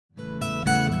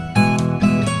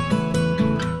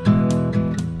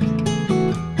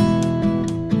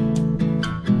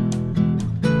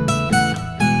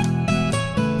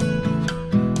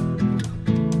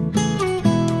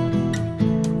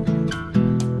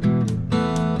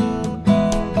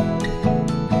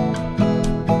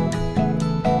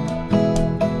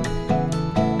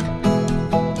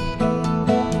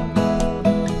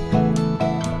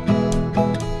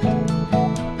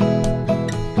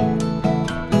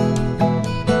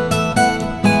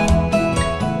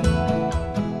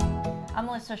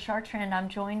Lisa Chartrand. I'm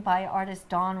joined by artist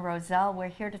Dawn Rosell. We're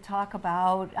here to talk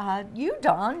about you,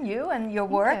 Dawn, you and your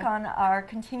work on our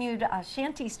continued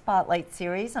Shanty Spotlight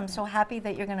series. I'm so happy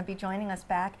that you're going to be joining us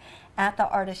back at the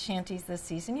Artist Shanties this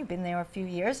season. You've been there a few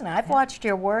years, and I've watched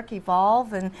your work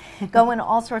evolve and go in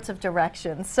all sorts of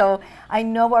directions. So I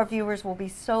know our viewers will be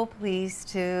so pleased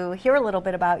to hear a little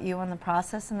bit about you and the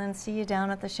process, and then see you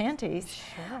down at the Shanties.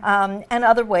 Sure. And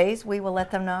other ways, we will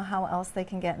let them know how else they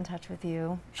can get in touch with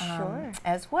you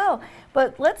as well.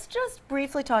 But let's just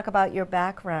briefly talk about your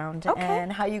background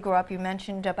and how you grew up. You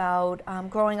mentioned about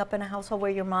growing up in a household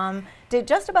where your mom did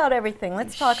just about everything.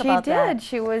 Let's talk about that. She did.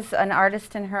 She was an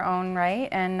artist in her own right,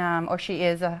 and or she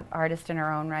is an artist in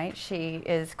her own right. She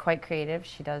is quite creative.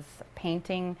 She does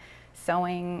painting,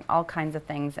 sewing, all kinds of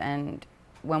things. And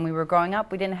when we were growing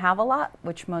up, we didn't have a lot,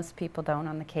 which most people don't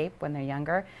on the Cape when they're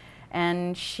younger.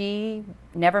 And she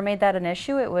never made that an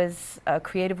issue. It was a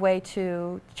creative way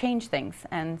to change things.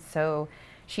 And so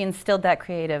she instilled that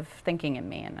creative thinking in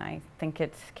me, and I think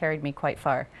it's carried me quite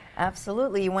far.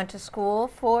 Absolutely. You went to school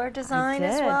for design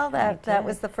as well? That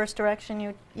was the first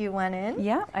direction you went in?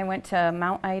 Yeah, I went to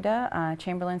Mount Ida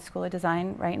Chamberlain School of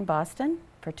Design right in Boston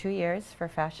for 2 years for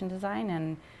fashion design,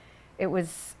 and it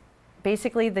was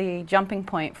basically the jumping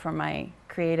point for my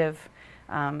creative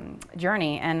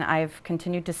journey, and I've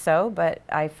continued to sew, but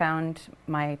I found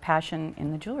my passion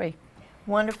in the jewelry.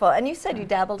 Wonderful. And you said you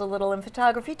dabbled a little in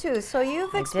photography too, so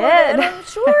you've explored it, and I'm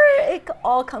sure it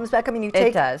all comes back. I mean, you take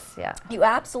it does, yeah. You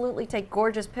absolutely take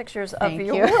gorgeous pictures of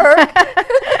your you. work.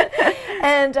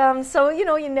 And so you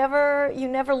know, you never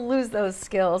lose those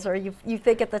skills, or you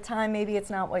think at the time maybe it's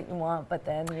not what you want, but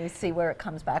then you see where it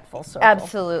comes back full circle.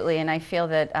 Absolutely, and I feel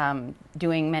that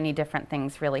doing many different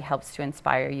things really helps to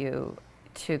inspire you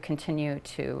to continue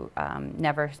to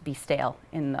never be stale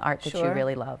in the art that you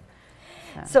really love.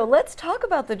 So let's talk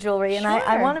about the jewelry, and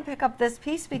I want to pick up this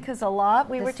piece because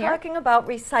we were talking about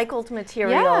recycled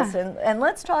materials, and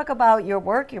let's talk about your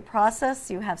work, your process.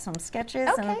 You have some sketches,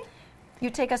 and you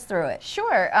take us through it.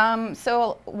 Sure.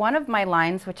 So one of my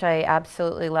lines, which I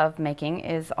absolutely love making,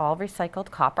 is all recycled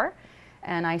copper,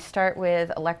 and I start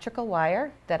with electrical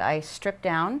wire that I strip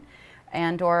down,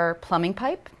 and or plumbing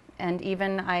pipe. And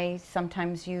even I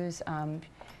sometimes use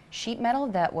sheet metal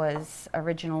that was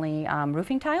originally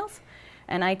roofing tiles.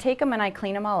 And I take them and I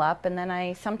clean them all up, and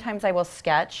then sometimes I will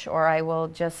sketch, or I will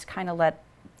just kind of let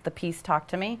the piece talk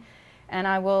to me, and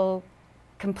I will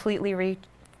completely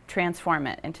transform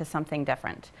it into something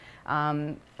different.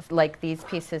 Like these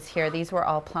pieces here, these were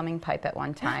all plumbing pipe at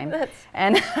one time.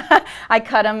 And I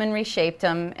cut them and reshaped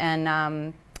them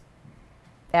and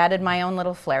added my own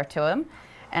little flair to them.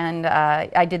 And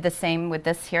I did the same with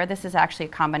this here. This is actually a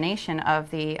combination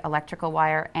of the electrical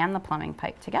wire and the plumbing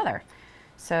pipe together.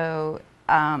 So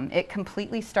it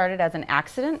completely started as an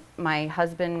accident. My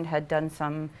husband had done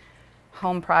some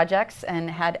home projects and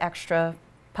had extra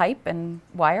pipe and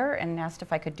wire and asked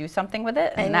if I could do something with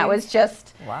it. And that was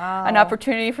just an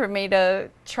opportunity for me to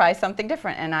try something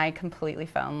different, and I completely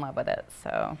fell in love with it.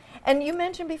 So. And you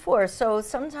mentioned before, so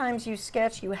sometimes you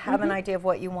sketch, you have an idea of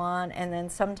what you want, and then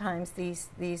sometimes these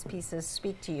pieces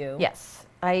speak to you. Yes.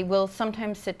 I will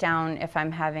sometimes sit down if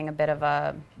I'm having a bit of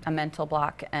a mental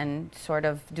block and sort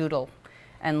of doodle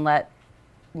and let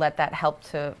that help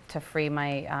to free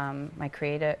my my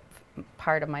creative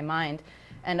part of my mind.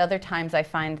 And other times I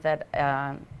find that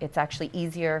it's actually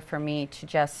easier for me to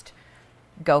just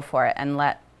go for it and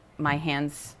let my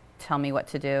hands tell me what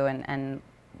to do, and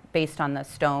based on the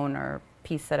stone or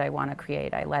piece that I want to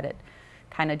create, I let it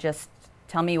kind of just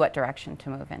tell me what direction to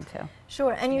move into.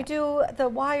 Sure, and you do the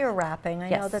wire wrapping. I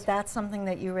know that that's something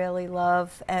that you really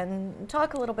love, and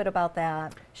talk a little bit about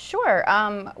that. Sure.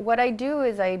 What I do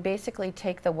is I basically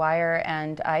take the wire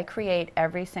and I create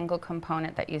every single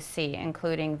component that you see,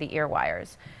 including the ear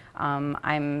wires.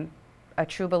 I'm a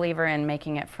true believer in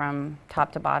making it from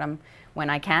top to bottom when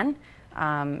I can.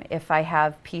 If I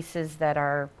have pieces that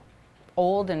are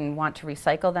old and want to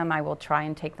recycle them, I will try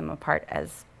and take them apart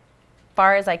as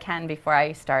far as I can before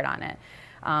I start on it.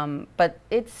 But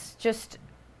it's just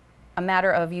a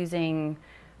matter of using,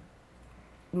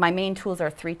 my main tools are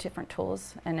 3 different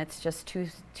tools, and it's just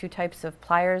two types of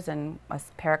pliers and a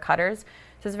pair of cutters.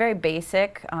 So it's very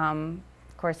basic. Of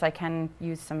course, I can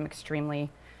use some extremely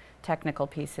technical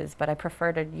pieces, but I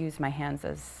prefer to use my hands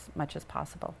as much as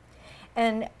possible.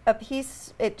 And a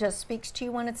piece, it just speaks to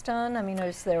you when it's done? I mean,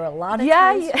 is there a lot of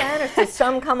time spent, or does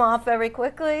some come off very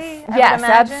quickly? Yes,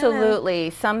 absolutely.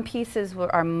 Some pieces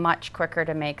are much quicker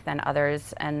to make than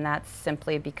others, and that's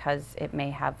simply because it may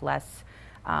have less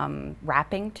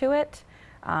wrapping to it.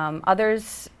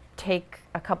 Others take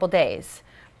a couple days,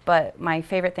 But my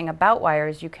favorite thing about wire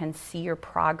is you can see your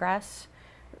progress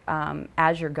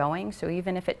as you're going. So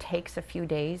even if it takes a few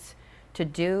days to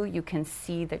do, you can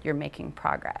see that you're making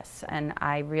progress. And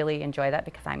I really enjoy that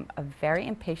because I'm a very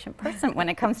impatient person when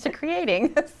it comes to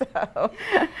creating. So.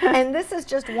 And this is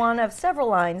just one of several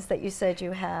lines that you said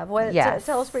you have. Yes.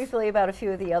 Tell us briefly about a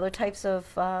few of the other types of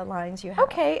lines you have.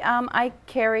 Okay, I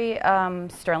carry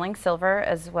sterling silver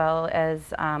as well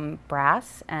as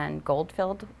brass and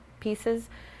gold-filled pieces.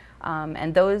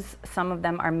 And those, some of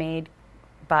them are made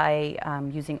by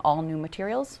using all new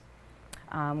materials.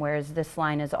 Whereas this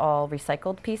line is all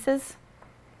recycled pieces.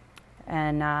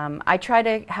 And I try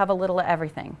to have a little of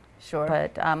everything. Sure.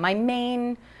 But my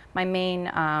main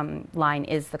line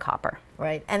is the copper.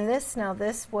 Right. And this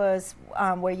was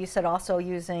where you said also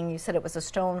using, you said it was a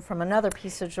stone from another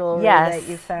piece of jewelry that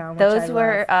you found. Those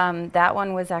were, that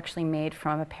one was actually made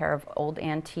from a pair of old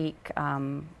antique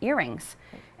earrings.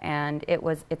 And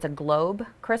it's a globe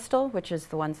crystal, which is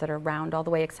the ones that are round all the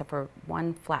way except for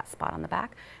one flat spot on the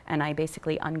back. And I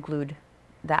basically unglued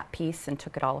that piece and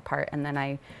took it all apart, and then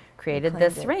I created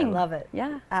this ring. I love it.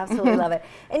 Yeah. Absolutely love it.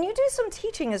 And you do some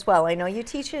teaching as well. I know you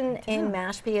teach in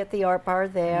Mashpee at the art bar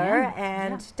there,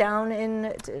 and down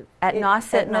at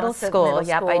Nauset Middle School.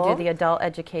 Yep, I do the adult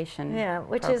education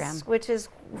program. which is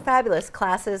fabulous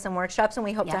classes and workshops, and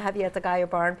we hope to have you at the Geyer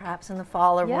Barn perhaps in the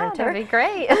fall or winter. That'd be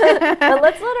great. But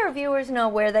let's let our viewers know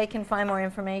where they can find more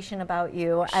information about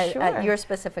you at your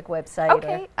specific website.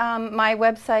 Okay, my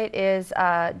website is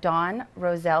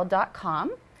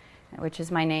dawnrosell.com, which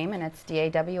is my name, and it's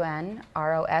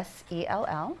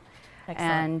DAWNROSELL.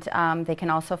 Excellent. And they can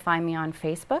also find me on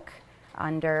Facebook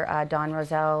under Dawn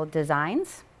Rosell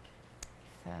Designs.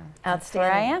 Outstanding. That's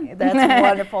where I am. That's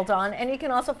wonderful, Dawn. And you can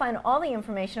also find all the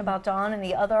information about Dawn and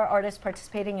the other artists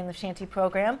participating in the Shanty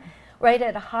program right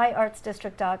at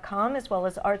highartsdistrict.com as well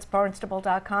as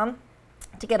artsbarnstable.com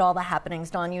to get all the happenings,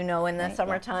 Dawn. You know, in the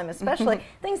summertime especially,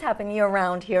 things happen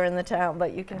year-round here in the town,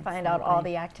 but you can find out all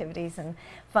the activities and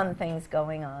fun things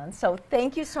going on. So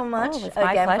thank you so much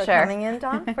again for coming in,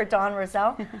 Dawn. For Dawn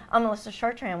Rosell, I'm Melissa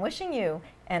Chartrand wishing you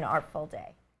an artful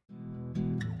day.